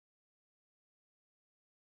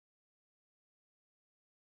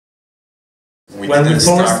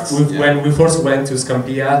When we first went to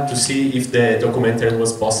Scampia to see if the documentary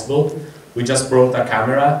was possible, we just brought a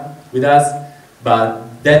camera with us, but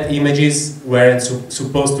that images weren't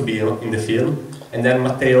supposed to be in the film. And then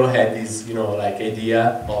Matteo had this, like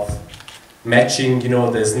idea of matching,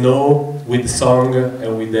 the snow with the song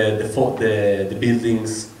and with the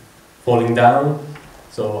buildings falling down.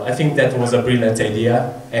 So I think that was a brilliant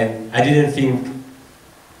idea, and I didn't think,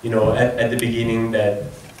 at the beginning that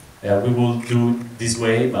we will do this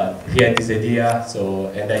way, but he had this idea,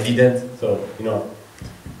 and I didn't. So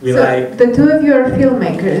the two of you are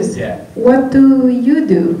filmmakers. Yeah. What do you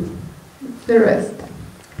do? The rest.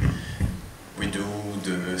 We do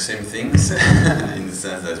the same things in the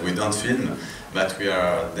sense that we don't film, but we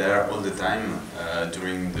are there all the time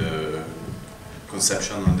during the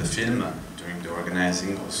conception of the film, during the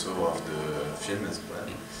organizing also of the film as well.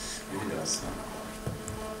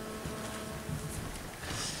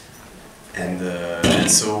 And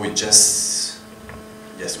so we are just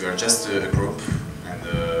a group, and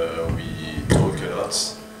we talk a lot,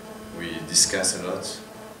 we discuss a lot,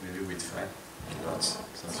 maybe we fight a lot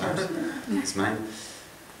sometimes. It's mine.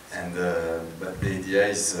 And but the idea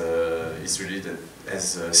is really that,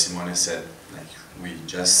 as Simone said, like we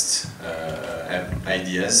just have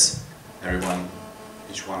ideas.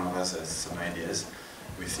 Each one of us has some ideas.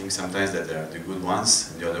 We think sometimes that they're the good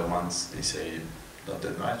ones, and the other ones they say not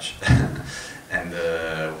that much. And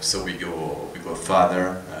so we go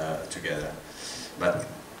further together. But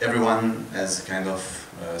everyone has a kind of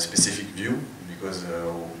specific view, because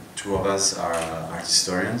two of us are art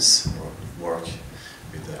historians, or work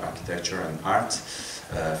with architecture and art.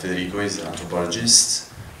 Federico is an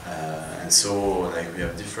anthropologist, and so like we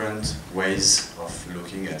have different ways of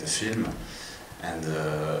looking at a film, and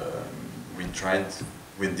we tried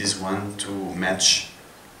with this one to match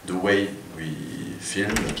the way we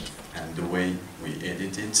film and the way we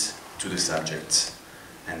edit it to the subject,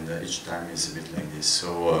 and each time is a bit like this.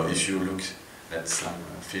 So if you look at some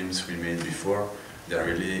films we made before, they're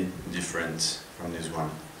really different from this one.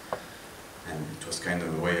 And it was kind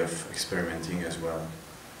of a way of experimenting as well.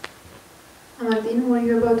 Amandine, were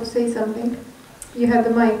you about to say something? You had the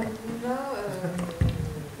mic.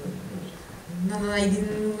 No, I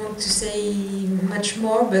didn't want to say much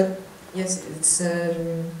more, but yes, it's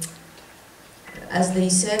as they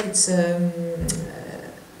said, it's the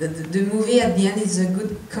movie at the end is a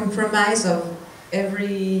good compromise of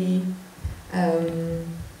every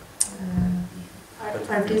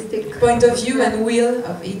artistic point of view and will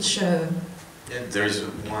of each. Yeah, there is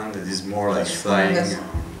one that is more like flying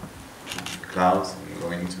clouds and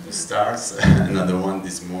going to the stars. Another one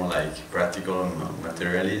is more like practical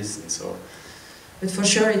materialist, and so. But for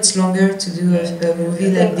sure, it's longer to do a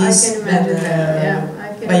movie like this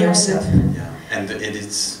than by yourself. Yeah, and the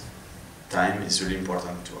edit time is really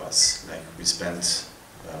important to us. Like we spent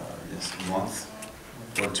a month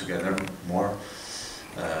all together, more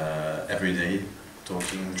every day,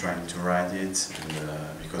 talking, trying to write it, and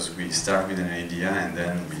because we start with an idea and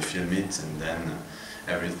then we film it, and then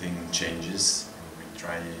everything changes. We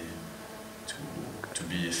try to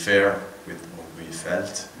be fair with what we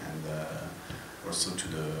felt, and also to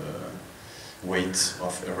the weight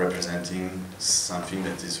of representing something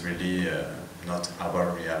that is really not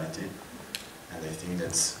our reality. And I think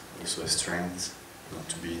that's also a strength, not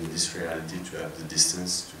to be in this reality, to have the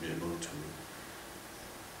distance, to be able to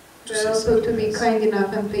but also to be kind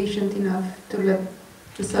enough and patient enough to let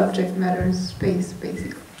the subject matter space,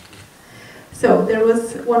 basically. So, there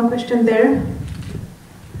was one question there.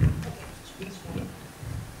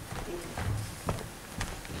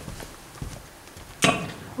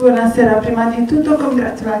 Buonasera, prima di tutto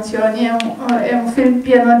congratulazioni, è un film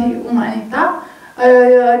pieno di umanità,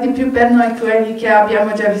 di più per noi quelli che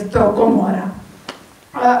abbiamo già visto Gomorra.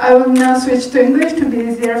 I will now switch to English to be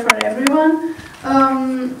easier for everyone.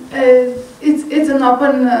 It's an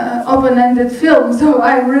open-ended film, so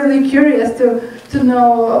I'm really curious to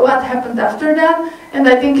know what happened after that, and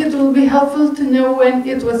I think it will be helpful to know when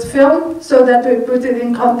it was filmed, so that we put it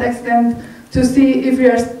in context and to see if we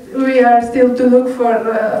are still to look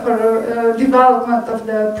for development of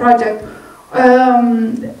the project,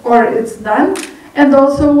 or it's done. And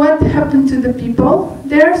also, what happened to the people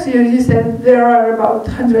there? So you said there are about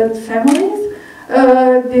 100 families.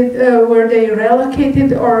 Were they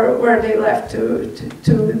relocated, or were they left to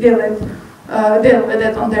deal with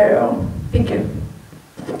it on their own? Thank you.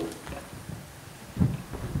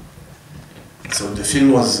 So the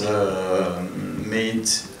film was made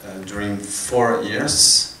during 4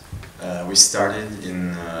 years. We started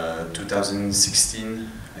in 2016,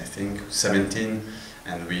 I think, 17,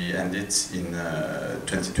 and we ended in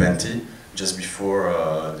 2020. just before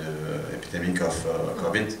the epidemic of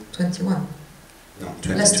COVID. 21. No,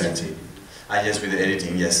 2020. Ah, yes, with the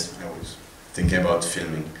editing, yes. I was thinking about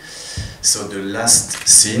filming. So the last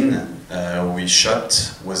scene we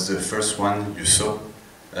shot was the first one you saw.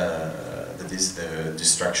 That is the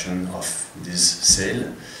destruction of this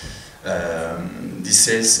sail. These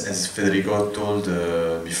sails, as Federico told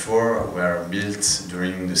before, were built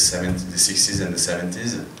during the 60s and the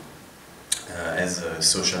 70s as a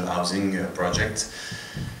social housing project.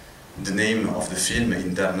 The name of the film,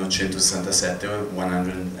 Interno 167,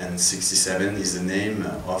 167, is the name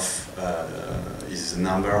of, is the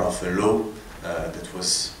number of a law that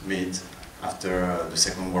was made after the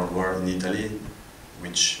Second World War in Italy,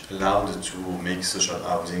 which allowed to make social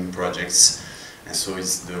housing projects. And so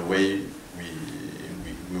it's the way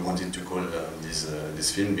we wanted to call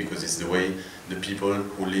this film, because it's the way the people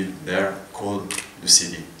who live there called the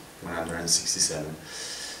city, 167.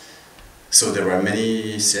 So there were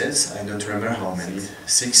many cells, I don't remember how many,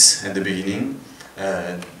 6 at the beginning.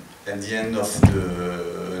 At the end of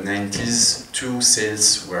the 90s, 2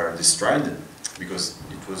 cells were destroyed, because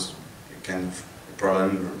it was kind of a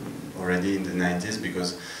problem already in the 90s,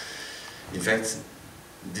 because in fact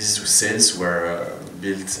these cells were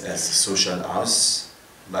built as social house,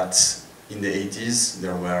 but in the 80s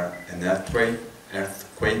there were an earthquake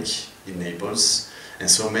in Naples, and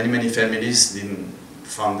so many families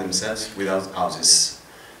found themselves without houses.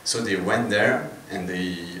 So they went there and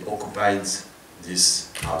they occupied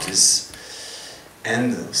these houses,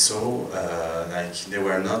 and so like they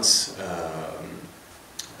were not,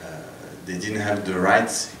 they didn't have the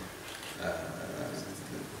right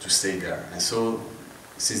to stay there. And so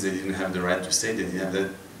since they didn't have the right to stay, they didn't have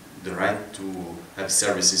the right to have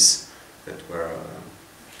services that were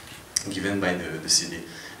given by the city.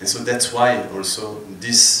 And so that's why also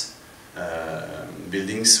these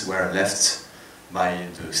buildings were left by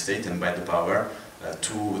the state and by the power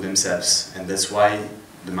to themselves. And that's why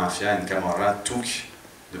the mafia and Camorra took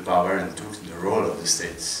the power and took the role of the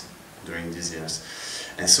state during these years.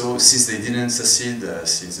 And so since they didn't succeed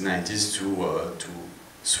since the 90s to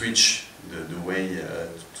switch the way to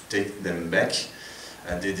take them back,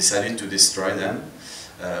 they decided to destroy them.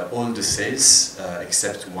 All the sails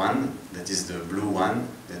except one, that is the blue one,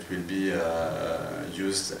 that will be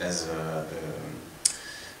used as a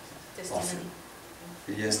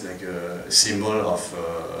yes, like a symbol of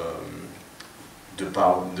the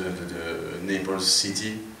Naples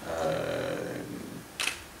city,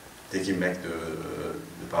 taking back the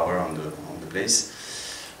power on the place.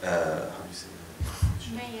 How do you say?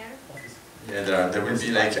 Mayor. Yeah, there will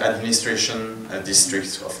be like administration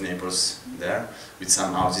district of Naples there, with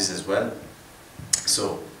some houses as well.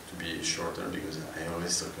 So, to be shorter, because I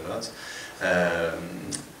always talk a lot,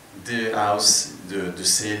 the house, the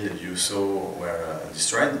sail you saw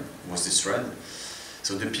was destroyed.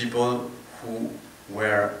 So the people who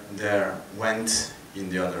were there went in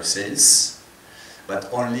the other sails, but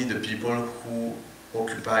only the people who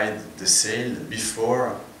occupied the sail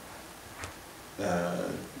before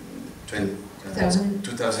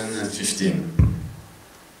 2015.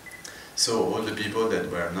 So all the people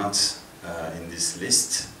that were not in this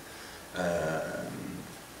list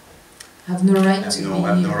have no right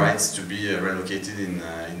rights to be relocated in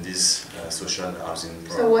this social housing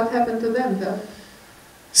program. So what happened to them, though?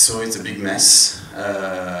 So it's a big mess.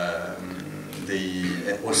 They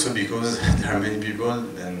also, because there are many people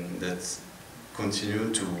that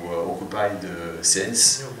continue to occupy the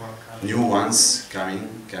cells, new ones coming,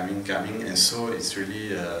 and so it's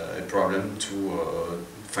really a problem to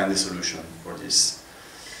find a solution for this.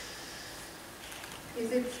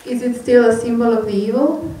 Is it still a symbol of the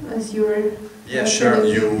evil, as you were? Yeah, sure.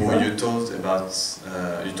 You talked about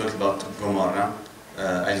Gomorrah.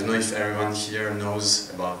 I don't know if everyone here knows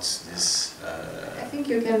about this. I think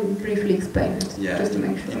you can briefly explain it, yeah, just to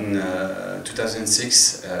make sure. In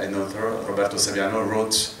 2006, an author, Roberto Saviano,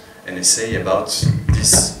 wrote an essay about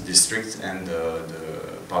this district and the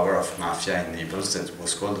power of mafia in Naples that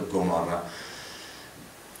was called Gomorrah.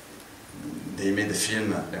 They made a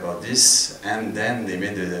film about this, and then they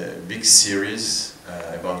made a big series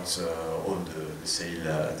about all the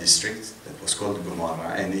sail district that was called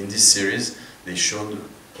Gomorrah. And in this series, they showed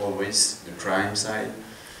always the crime side,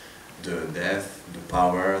 the death, the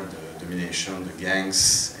power, the domination, the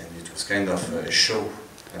gangs, and it was kind of a show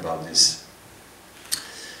about this.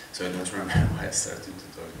 So I don't remember why I started to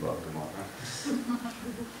talk about Gomorrah.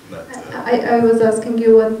 But, I was asking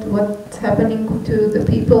you what's happening to the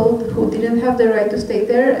people who didn't have the right to stay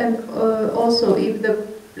there, and also if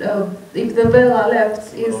if the Bella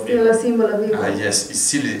left, is still a symbol of evil. Yes, it's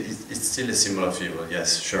still a symbol of evil.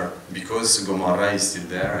 Yes, sure, because Gomorrah is still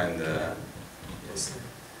there, and yes.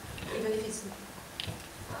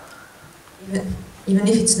 Even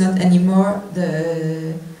if it's not anymore,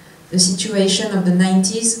 the situation of the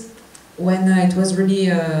 90s, when it was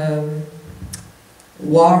really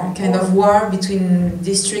kind of war between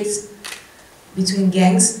districts, between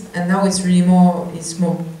gangs, and now it's really more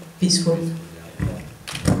peaceful.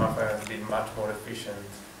 Mafia has been much more efficient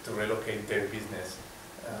to relocate their business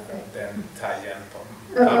than Italian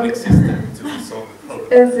public system to solve the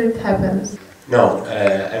problem. As it happens. No,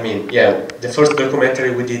 I mean, yeah, the first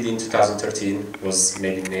documentary we did in 2013 was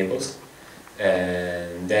made in Naples,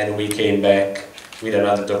 and then we came back with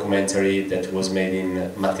another documentary that was made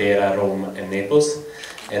in Matera, Rome and Naples,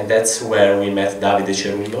 and that's where we met Davide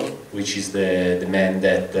Cerullo, which is the man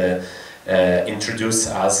that introduced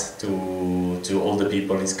us to all the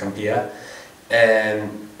people in Scampia, and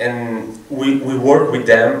we worked with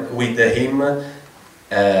him.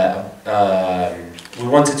 We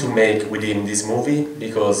wanted to make with him this movie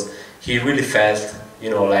because he really felt,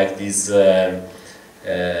 like this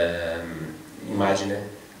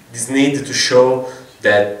this need to show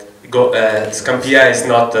that Scampia is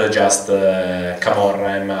not just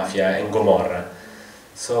Camorra and Mafia and Gomorrah.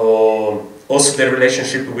 So also the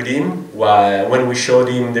relationship with him, when we showed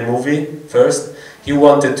him the movie first, he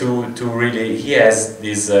wanted to really, he has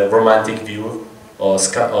this romantic view of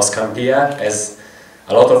Scampia as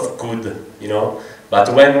a lot of good, but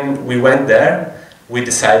when we went there, we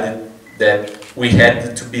decided that we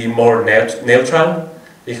had to be more neutral,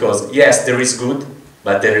 because yes, there is good,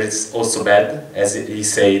 but there is also bad, as he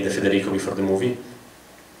said, Federico, before the movie.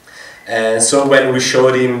 And so when we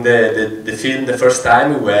showed him the film the first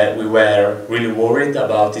time, we were really worried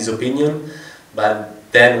about his opinion, but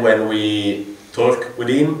then when we talked with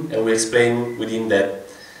him and we explained with him that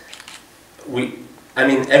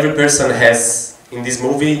every person has, in this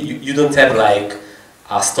movie, you don't have like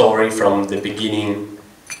a story from the beginning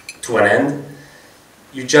to an end.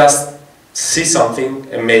 You just see something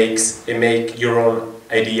and make your own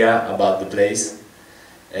idea about the place,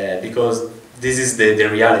 because this is the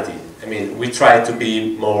reality. We try to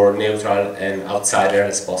be more neutral and outsider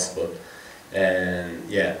as possible, and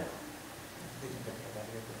yeah.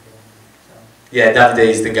 Yeah, Davide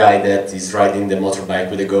is the guy that is riding the motorbike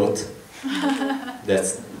with a goat.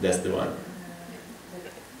 That's the one.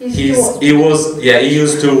 He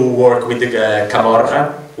used to work with the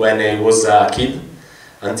Camorra when he was a kid,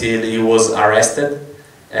 until he was arrested,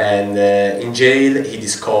 and in jail he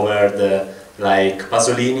discovered like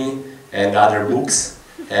Pasolini and other books,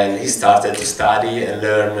 and he started to study and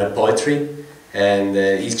learn poetry, and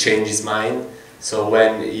he changed his mind. So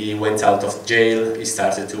when he went out of jail, he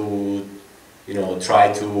started to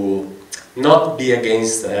try to not be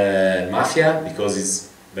against mafia, because it's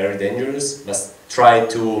very dangerous, but try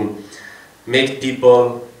to make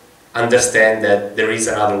people understand that there is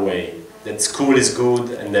another way, that school is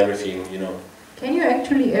good and everything, Can you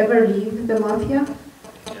actually ever leave the mafia?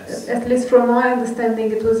 Yes. At least from my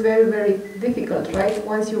understanding, it was very, very difficult, right?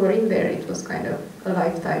 Once you were in there, it was kind of a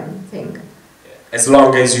lifetime thing. As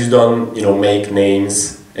long as you don't, make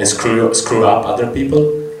names and screw up other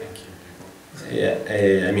people. Yeah,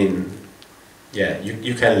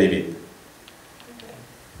 you can leave it.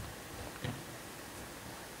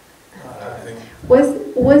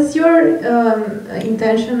 Was your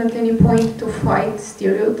intention at any point to fight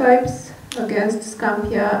stereotypes against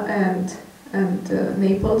Scampia and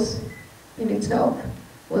Naples in itself?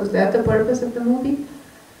 Was that the purpose of the movie?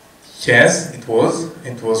 Yes, it was.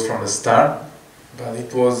 It was from the start, but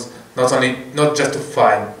it was not just to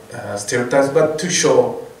fight stereotypes, but to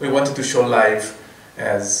show. We wanted to show life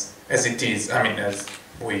as it is. As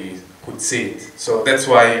we could see it. So that's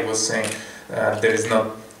why I was saying there is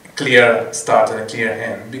not clear start and a clear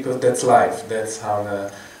end, because that's life. That's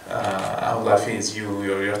how life is.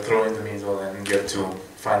 You're thrown in the middle and you have to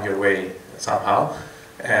find your way somehow.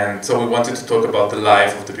 And so we wanted to talk about the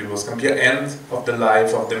life of the people of Scampia and of the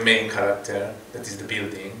life of the main character, that is the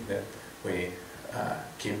building, that we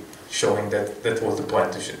keep showing that was the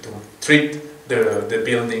point, to treat the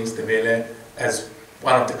buildings, the ville, as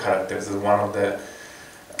one of the characters, as one of the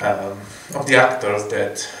actors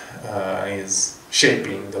that is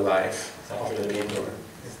shaping the life of the people.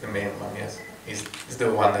 It's the main one, yes. Is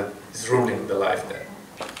the one that is ruling the life there.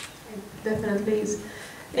 It definitely is.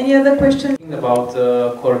 Any other questions? About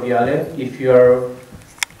Corviale, if you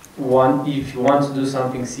want to do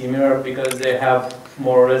something similar, because they have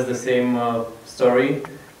more or less the same story,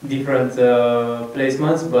 different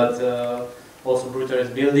placements, but also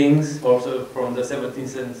Bucharest buildings, also from the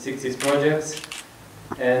 70s and 60s projects.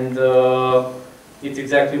 And it's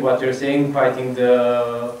exactly what you're saying, fighting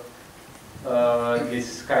the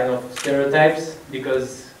this kind of stereotypes,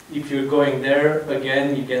 because if you're going there,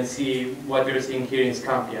 again, you can see what you're seeing here in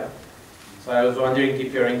Scampia. So I was wondering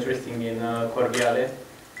if you're interested in Corviale,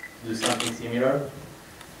 do something similar.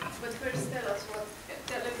 But first tell us what,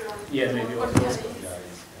 tell everyone. Yeah, maybe what also.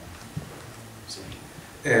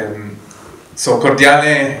 So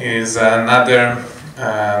Cordiale is another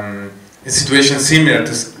situation similar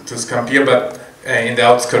to Scampia, but in the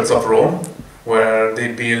outskirts of Rome, where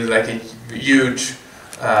they build like a huge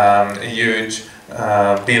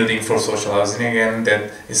building for social housing again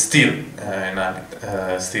that is still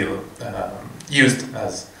used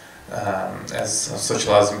as a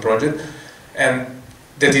social housing project, and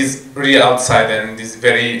that is really outside, and is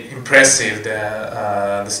very impressive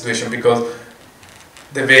the situation, because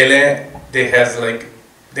the Vele they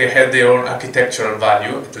have their own architectural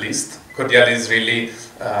value, at least. Cordiale is really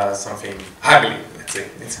something ugly, let's say.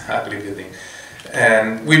 It's an ugly building.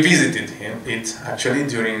 And we visited it actually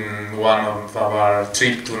during one of our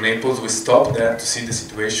trip to Naples. We stopped there to see the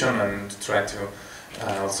situation and to try to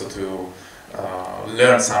also to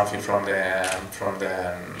learn something from the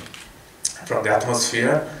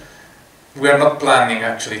atmosphere. We are not planning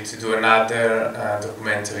actually to do another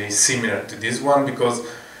documentary similar to this one, because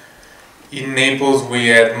in Naples we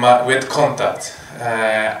had contact.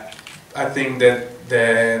 I think that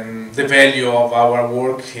the value of our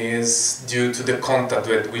work is due to the contact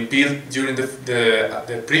that we built during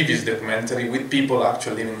the previous documentary with people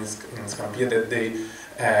actually living in Scampia, that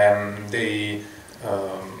they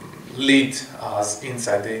lead us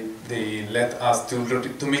inside. They let us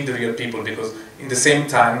to meet the real people, because in the same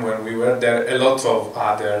time when we were there, a lot of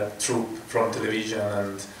other troops from television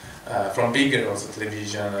and from bigger also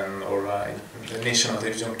television and or the national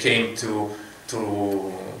television came to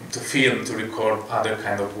film, to record other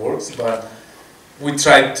kind of works, but we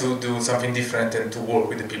tried to do something different and to work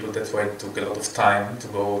with the people. That's why it took a lot of time to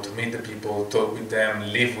go to meet the people, talk with them,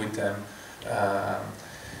 live with them,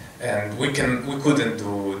 and we couldn't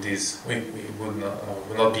do this. We would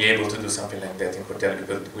not be able to do something like that in Cordiale,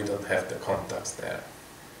 because we don't have the contacts there.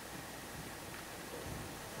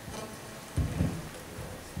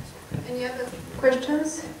 Any other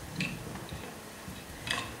questions?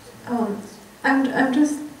 I'm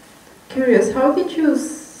just curious, how did you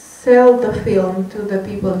sell the film to the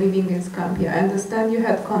people living in Scampia? I understand you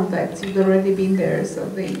had contacts, you'd already been there, so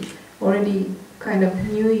they already kind of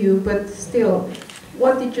knew you, but still,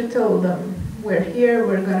 what did you tell them? We're here,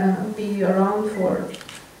 we're gonna be around for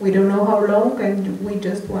we don't know how long, and we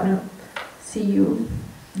just wanna see you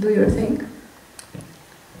do your thing?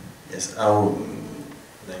 Yes,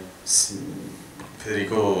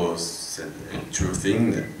 Federico said a true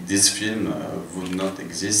thing, that this film would not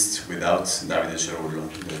exist without Davide Cerullo.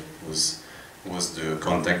 That was the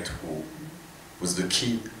contact, who was the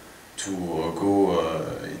key to go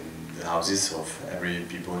in the houses of every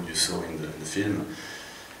people you saw in the film.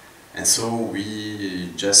 And so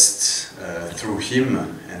we just, through him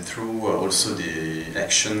and through also the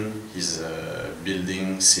action he's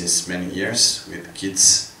building since many years with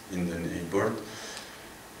kids in the neighborhood,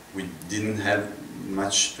 we didn't have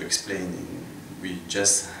much to explain. We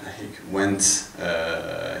just went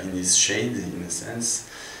in his shade, in a sense,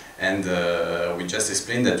 and we just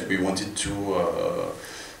explained that we wanted to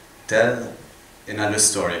tell another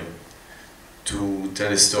story. To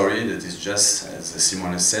tell a story that is just, as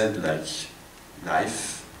Simone said, like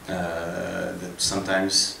life, that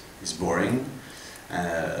sometimes is boring,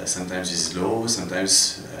 sometimes is slow,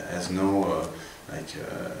 sometimes has no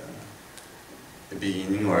a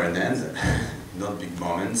beginning or an end, not big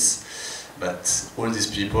moments, but all these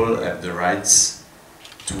people have the rights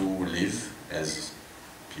to live as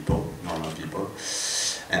people, normal people,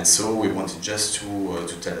 and so we wanted just to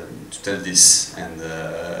tell this, and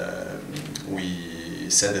we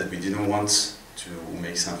said that we didn't want to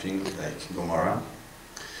make something like Gomorrah,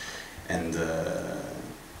 and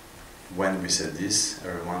when we said this,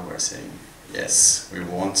 everyone were saying, yes, we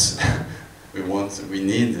want. We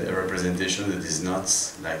need a representation that is not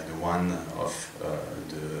like the one of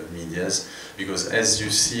the medias, because as you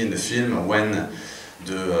see in the film, when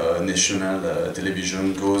the national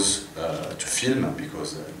television goes to film,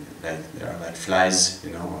 because they are like flies,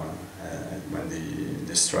 you know, when they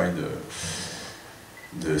destroy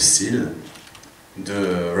the seal,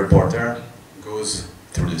 the reporter goes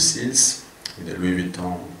through the seals with a Louis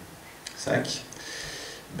Vuitton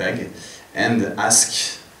bag, and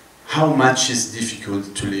asks how much is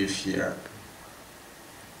difficult to live here.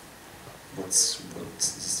 What is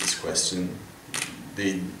this question?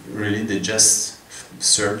 they just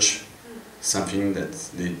search something that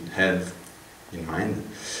they have in mind,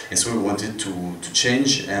 and so we wanted to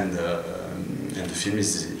change, and the film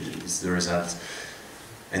is the result.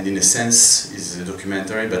 And in a sense, it's a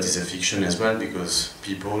documentary, but it's a fiction as well, because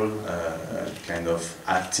people kind of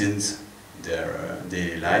acted their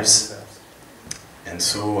daily lives, and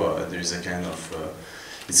so there is a kind of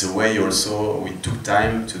it's a way also, we took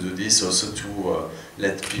time to do this, also to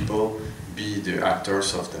let people be the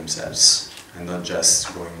actors of themselves, and not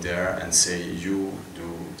just going there and say, you do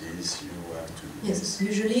this, you have to do Yes, this.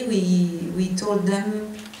 usually we told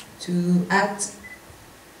them to act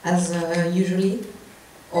as usually,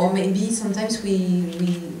 or maybe sometimes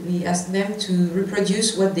we ask them to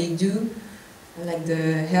reproduce what they do, like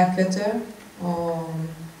the hair cutter, or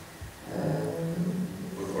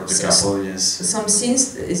the couple, yes. Some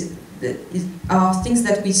scenes are things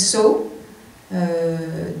that we saw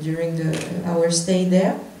during our stay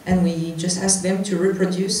there, and we just ask them to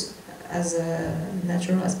reproduce as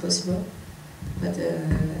natural as possible. But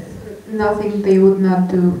nothing they would not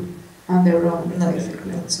do on their own,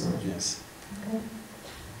 basically. So. Yes. Okay.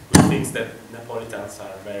 Which means that Napolitans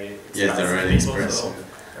are very Yes, they're really people, expressive.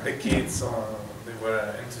 And the kids, they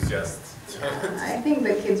were enthusiastic. I think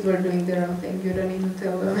the kids were doing their own thing. You don't need to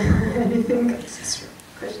tell them anything. That's true.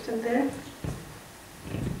 Question there?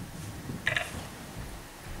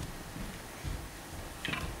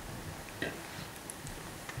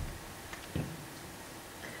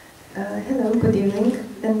 Hello, good evening,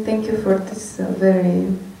 and thank you for this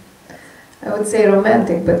very, I would say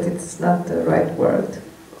romantic, but it's not the right word.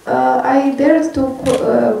 I dared to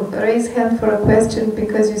raise hand for a question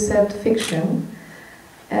because you said fiction,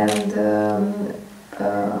 and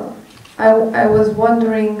I was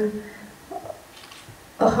wondering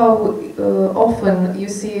how often you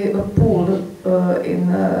see a pool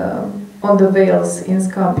on the Vales in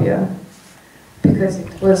Scampia. Because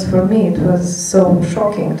it was, for me, it was so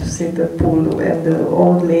shocking to see the pool and the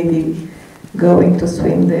old lady going to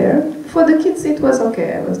swim there. For the kids it was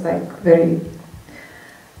okay, I was like very...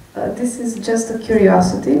 this is just a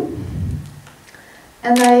curiosity.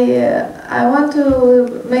 And I want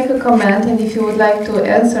to make a comment, and if you would like to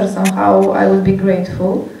answer somehow, I would be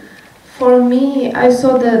grateful. For me, I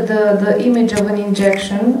saw the image of an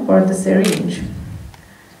injection or the syringe.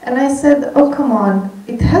 And I said, oh, come on,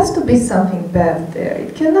 it has to be something bad there.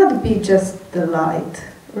 It cannot be just the light,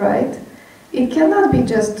 right? It cannot be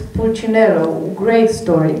just Pulcinello, great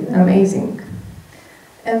story, amazing.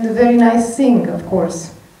 And a very nice thing, of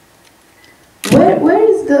course. Where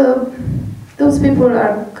is those people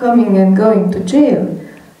are coming and going to jail?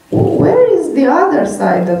 Where is the other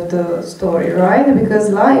side of the story, right? Because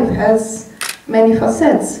life has many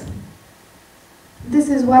facets. This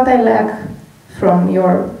is what I lack from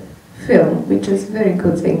your film, which is very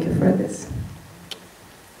good. Thank you for this.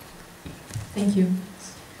 Thank you.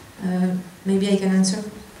 Maybe I can answer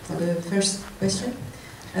for the first question.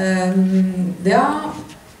 There are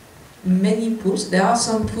many pools. There are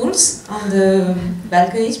some pools on the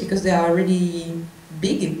balconies because they are really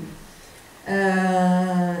big.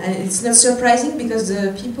 And it's not surprising because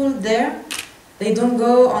the people there, they don't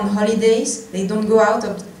go on holidays, they don't go out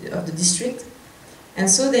of the district. And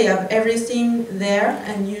so they have everything there,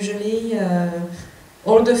 and usually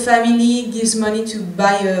all the family gives money to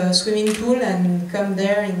buy a swimming pool and come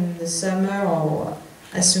there in the summer or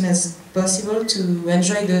as soon as possible to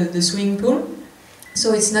enjoy the swimming pool.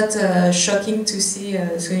 So it's not shocking to see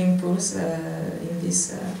swimming pools in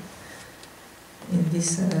this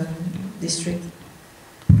district.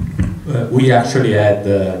 We actually had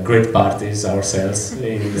great parties ourselves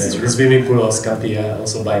in the swimming pool of Scampia,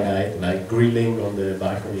 also by night, like grilling on the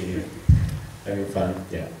balcony, having fun,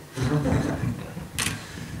 yeah.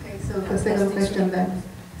 Okay, so the second question then.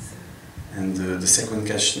 And the second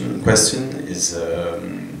question is, I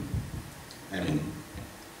mean,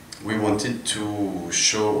 we wanted to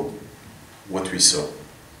show what we saw.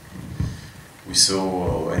 We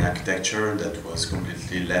saw an architecture that was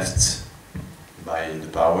completely left by the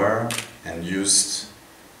power and used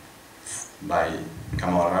by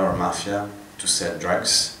Camorra or Mafia to sell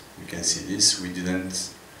drugs. You can see this. We didn't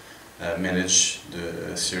manage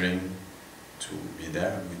the steering to be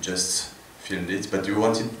there. We just filmed it, but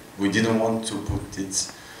we didn't want to put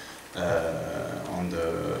it on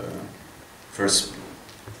the first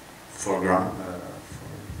foreground,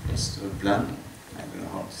 first plan. I don't know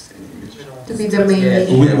how to say in English. To be the main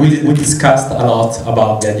Yeah, we discussed a lot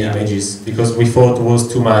about the images because we thought it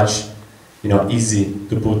was too much, easy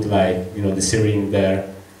to put like, the syringe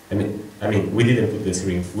there. I mean, we didn't put the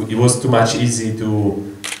syringe. It was too much easy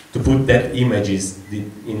to put that images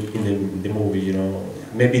in the movie,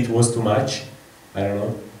 maybe it was too much. I don't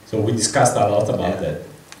know. So we discussed a lot about that.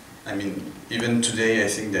 I mean, even today, I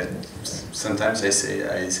think that sometimes I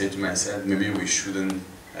say to myself, maybe we shouldn't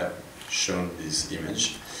have shown this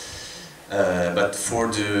image. But for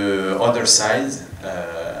the other side,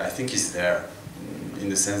 I think it's there, in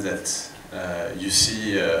the sense that you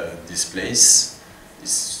see this place,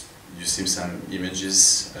 you see some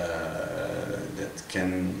images that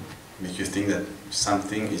can make you think that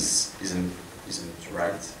something isn't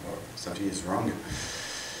right or something is wrong.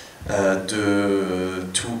 The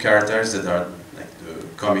two characters that are like the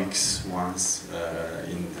comics ones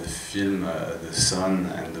in the film, the son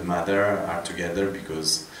and the mother, are together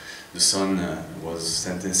because the son was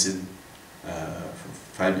sentenced for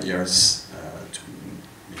 5 years to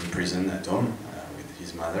be in prison at home with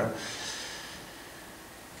his mother.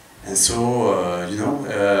 And so, you know,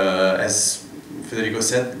 as Federico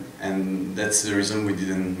said, and that's the reason we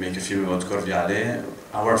didn't make a film about Corviale,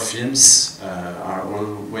 our films are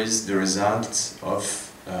always the result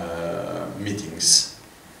of meetings.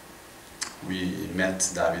 We met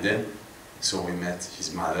Davide, so we met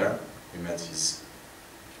his mother, we met his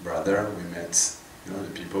brother, we met, you know,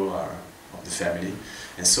 the people of the family.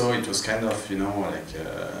 And so it was kind of, you know, like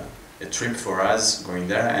a trip for us going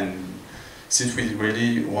there. And since we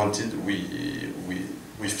really wanted,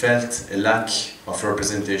 we felt a lack of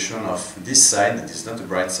representation of this side. It's not a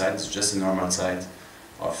bright side, it's just a normal side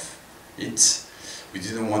of it. We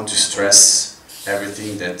didn't want to stress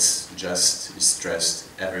everything that just is stressed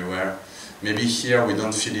everywhere. Maybe here we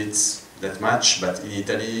don't feel it that much, but in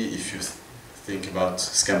Italy, if you think about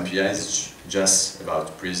Scampia, it's just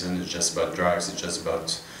about prison, it's just about drugs, it's just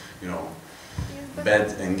about, you know,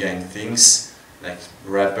 bad and gang things. Like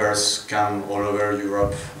rappers come all over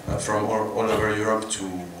Europe, from all over Europe to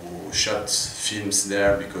shot films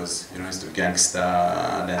there because, you know, it's the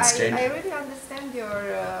gangsta landscape. I really understand your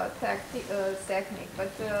technique, but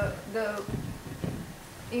the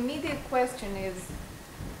immediate question is,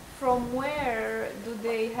 from where do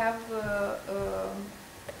they have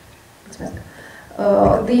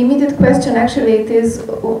the immediate question actually it is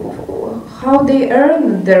how they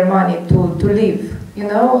earn their money to live, you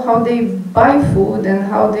know, how they buy food and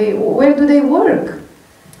where do they work?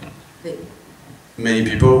 Many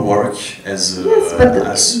people work as yes, but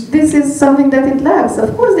this is something that it lacks.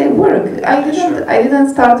 Of course they work. I didn't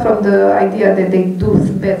start from the idea that they do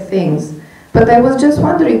bad things, but I was just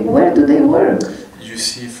wondering, where do they work? You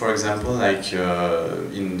see, for example, like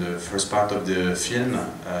in the first part of the film,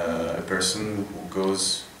 a person who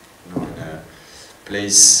goes, you know, in a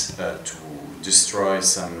place to destroy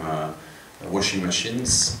some washing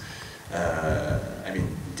machines. I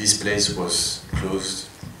mean, this place was closed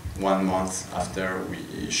 1 month after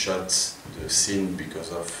we shot the scene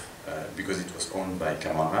because it was owned by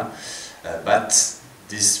Camorra. But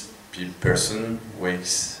this person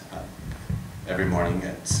wakes up every morning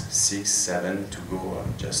at 6, 7 to go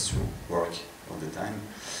just to work all the time,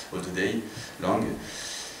 all the day long.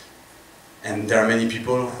 And there are many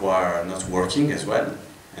people who are not working as well,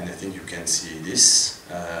 and I think you can see this.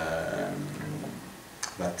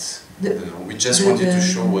 But I don't know, we just wanted to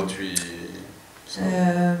show what we...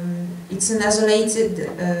 it's an isolated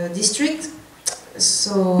district,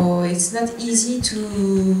 so it's not easy to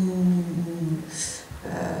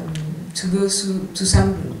go to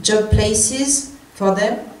some job places for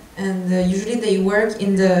them, and usually they work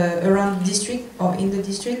in the around the district or in the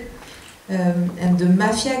district, and the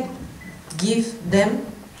mafia gives them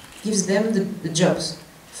the jobs.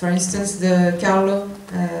 For instance, the Carlo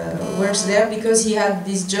works there because he had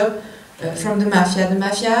this job from the mafia. The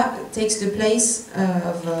mafia takes the place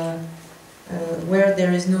of where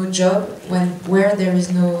there is no job, where there is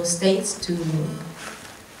no state to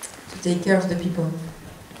take care of the people.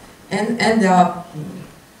 And there are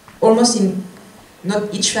almost in,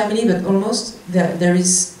 not each family, but almost, there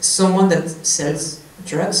is someone that sells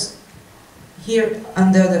drugs. Here,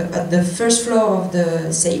 at the first floor of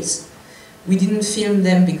the sales, we didn't film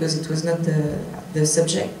them because it was not the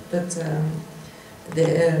subject, but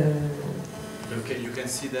you can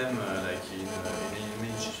see them like in the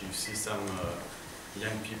image. You see some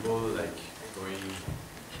young people like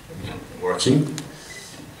working,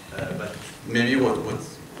 but maybe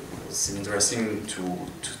what's interesting to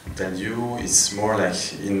tell you, it's more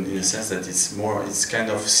like in a sense that it's kind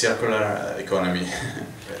of circular economy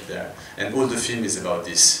right there, and all the film is about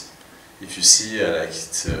this. If you see like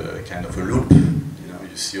it's kind of a loop, you know,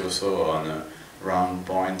 you see also on a round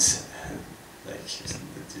point like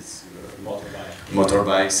it's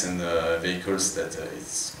motorbikes and vehicles that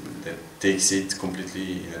takes it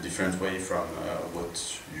completely in a different way from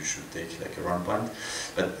what you should take like a round point.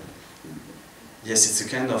 But yes, it's a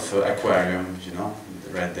kind of aquarium, you know,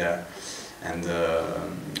 right there, and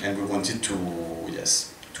we wanted to,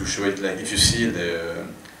 yes, to show it, like if you see the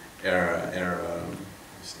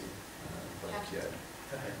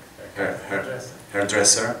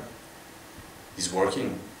hairdresser is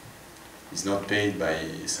working. He's not paid by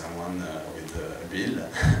someone with a bill,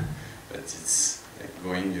 but it's like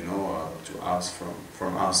going, you know, to house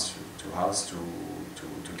from house to house to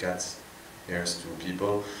cut hairs to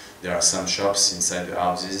people. There are some shops inside the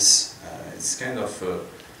houses. It's kind of a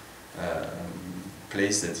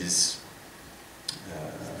place that is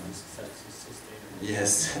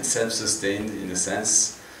yes, self-sustained in a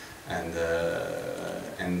sense, and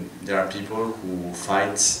there are people who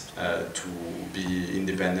fight to be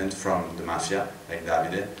independent from the mafia, like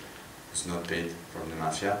Davide, who's not paid from the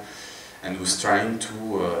mafia, and who's trying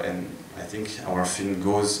to, and I think our film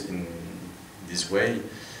goes in this way,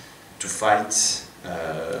 to fight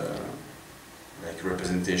like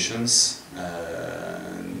representations,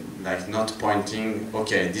 like not pointing,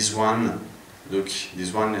 okay, this one, look,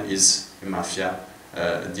 this one is a mafia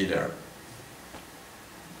dealer.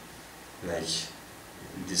 Like,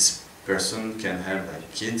 this person can have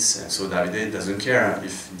like kids, and so Davide doesn't care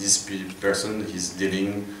if this person is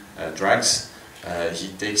dealing drugs, he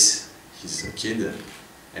takes his kid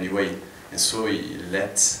anyway, and so he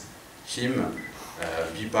lets him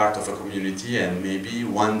be part of a community, and maybe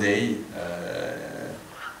one day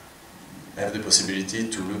have the possibility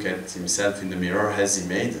to look at himself in the mirror as he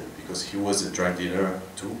made, because he was a drug dealer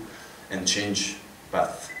too, and change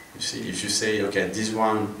path. You see, if you say, okay, this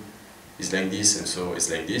one is like this, and so it's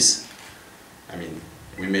like this, I mean,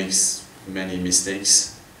 we make many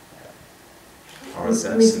mistakes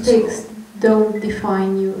ourselves. Mistakes don't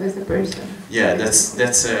define you as a person. Yeah,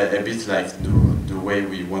 that's a bit like the way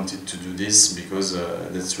we wanted to do this, because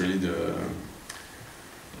that's really the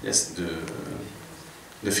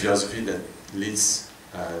philosophy that leads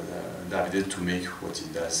Davide to make what he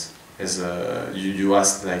does. As you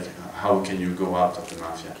asked, like, how can you go out of the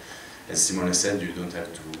mafia? As Simone said, you don't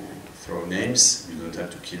have to throw names, you don't have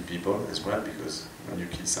to kill people as well, because when you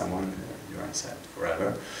kill someone, you're inside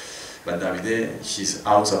forever. But Davide, he's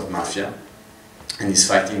out of mafia, and he's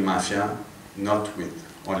fighting mafia not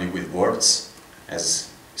only with words, as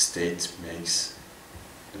state makes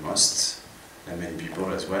the most, and many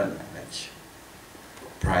people as well, like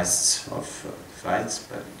prizes of fights,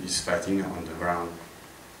 but he's fighting on the ground,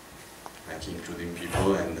 like including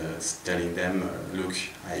people and telling them, look,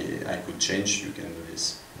 I could change, you can do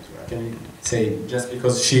this as well. Can you say, just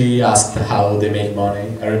because she asked how they make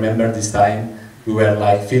money, I remember this time we were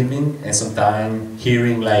like filming and sometimes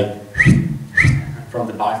hearing like from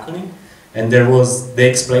the balcony, and they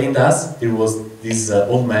explained us, there was this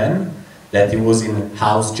old man that he was in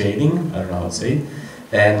house jailing, I don't know how to say it,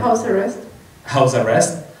 and House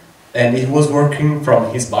arrest, and he was working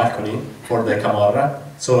from his balcony for the Camorra,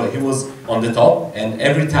 so he was on the top, and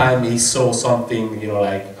every time he saw something, you know,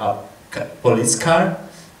 like a police car,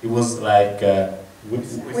 it was like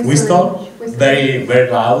whistle, very very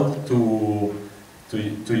loud to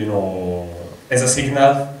you know, as a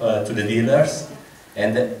signal to the dealers,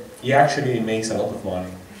 and he actually makes a lot of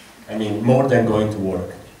money. I mean, more than going to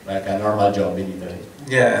work, like a normal job in Italy.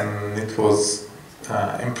 Yeah, and it was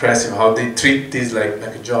impressive how they treat this like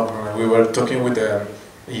a job. We were talking with a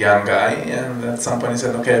young guy, and at some point he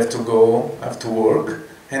said, okay, I have to go, I have to work,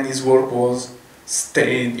 and his work was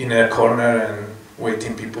stay in a corner and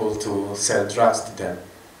waiting people to sell drugs to them.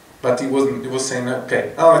 But he was saying,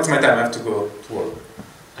 okay, oh, it's my time, I have to go to work.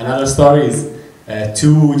 Another story is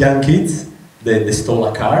two young kids, they stole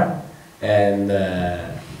a car, and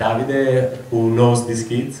Davide, who knows these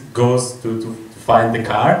kids, goes to find the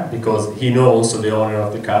car, because he knows also the owner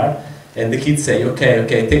of the car, and the kids say, okay,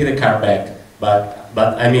 take the car back, but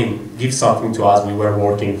I mean, give something to us, we were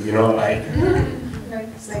working, you know, like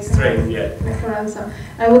straight, yeah.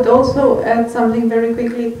 I would also add something very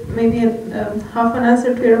quickly, maybe half an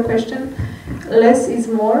answer to your question. Less is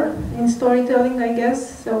more in storytelling, I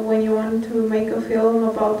guess. So when you want to make a film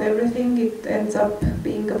about everything, it ends up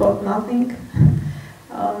being about nothing.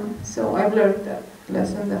 So I've learned that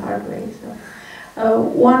lesson the hard way. So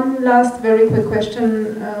one last very quick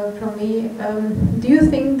question from me. Do you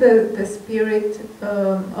think the spirit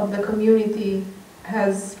of the community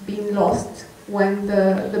has been lost when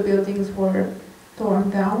the buildings were torn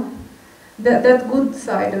down? That good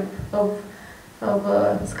side of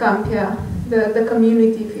Scampia, the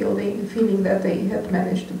community feeling that they had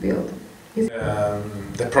managed to build.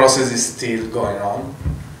 The process is still going on.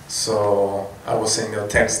 So I was saying,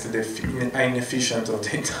 thanks to the inefficiency of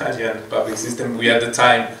the Italian public system, we had the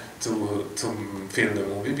time to film the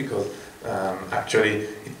movie, because Actually,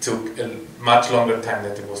 it took a much longer time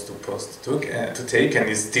than it was supposed to take, and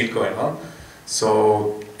it's still going on.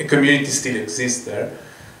 So a community still exists there,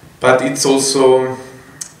 but it's also,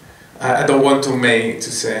 I don't want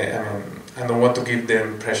I don't want to give the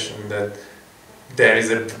impression that there is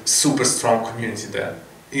a super strong community there.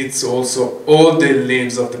 It's also, all the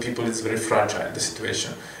lives of the people is very fragile, the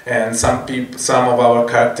situation. And some of our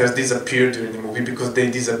characters disappear during the movie because they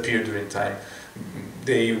disappear during time.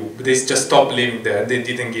 They just stopped living there, they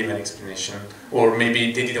didn't give an explanation, or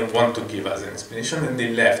maybe they didn't want to give us an explanation, and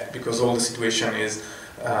they left because all the situation is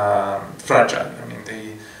fragile. I mean,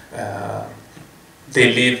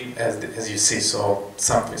 they live as you see, so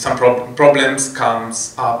some problems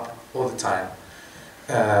comes up all the time.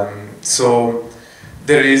 So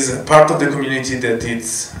there is a part of the community that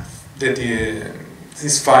is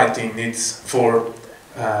fighting needs for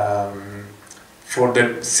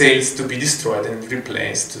the sails to be destroyed and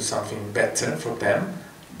replaced to something better for them,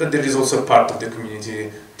 but there is also a part of the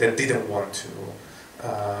community that didn't want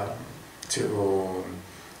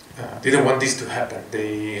didn't want this to happen.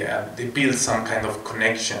 They built some kind of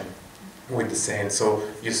connection with the sail. So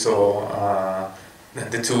you saw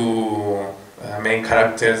the two main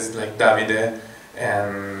characters, like Davide,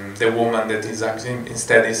 and the woman that is acting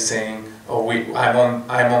instead is saying, "Oh,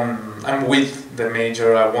 I'm with the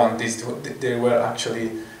major. I want this to." They were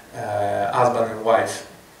actually husband and wife.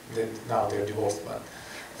 Now they're divorced, but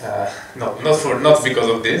not because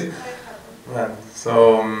of this.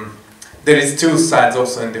 So there is two sides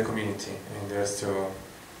also in the community. I mean, there's two.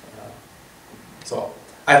 So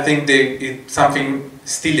I think something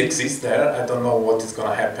still exists there. I don't know what is going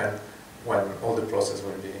to happen when all the process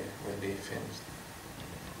will be finished.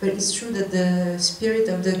 But it's true that the spirit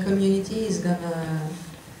of the community is gonna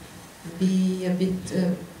be a bit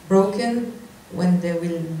broken when they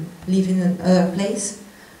will live in another place,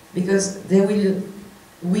 because they will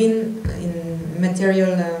win in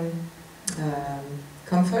material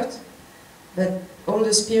comfort, but all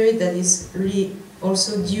the spirit that is really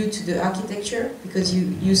also due to the architecture, because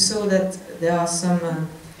you saw that there are some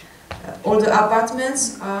all the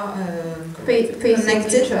apartments are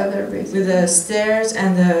connected each other, with the stairs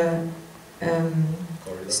and the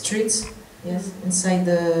streets, yes, inside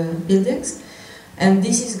the buildings, and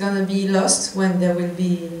this is gonna be lost when they will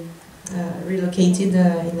be relocated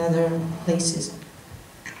in other places.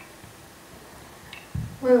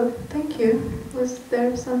 Well, thank you. Was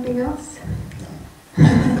there something else?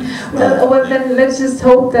 Well, then let's just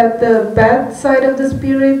hope that the bad side of the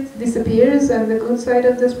spirit disappears and the good side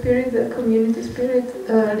of the spirit, the community spirit,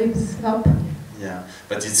 lives up. Yeah,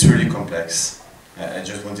 but it's really complex. I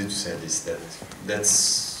just wanted to say this,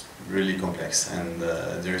 that's really complex, and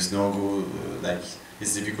there is no good, like,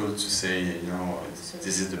 it's difficult to say, you know,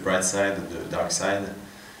 this is the bright side and the dark side.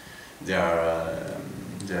 They are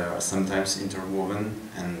sometimes interwoven,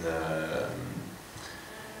 and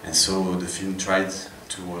so the film tried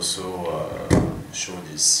to also show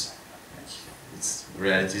this.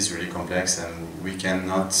 Reality is really complex, and we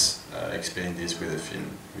cannot explain this with a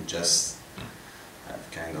film. We just have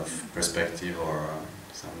kind of perspective or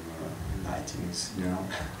some lightings, you know.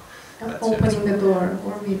 Opening the door,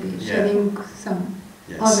 or maybe shedding some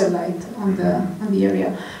other light on the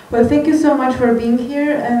area. Well, thank you so much for being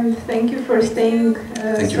here, and thank you for staying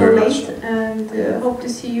so late. And hope to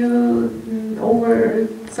see you over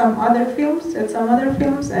some other films,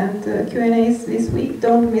 and Q&As this week.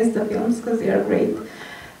 Don't miss the films because they are great.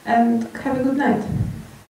 And have a good night.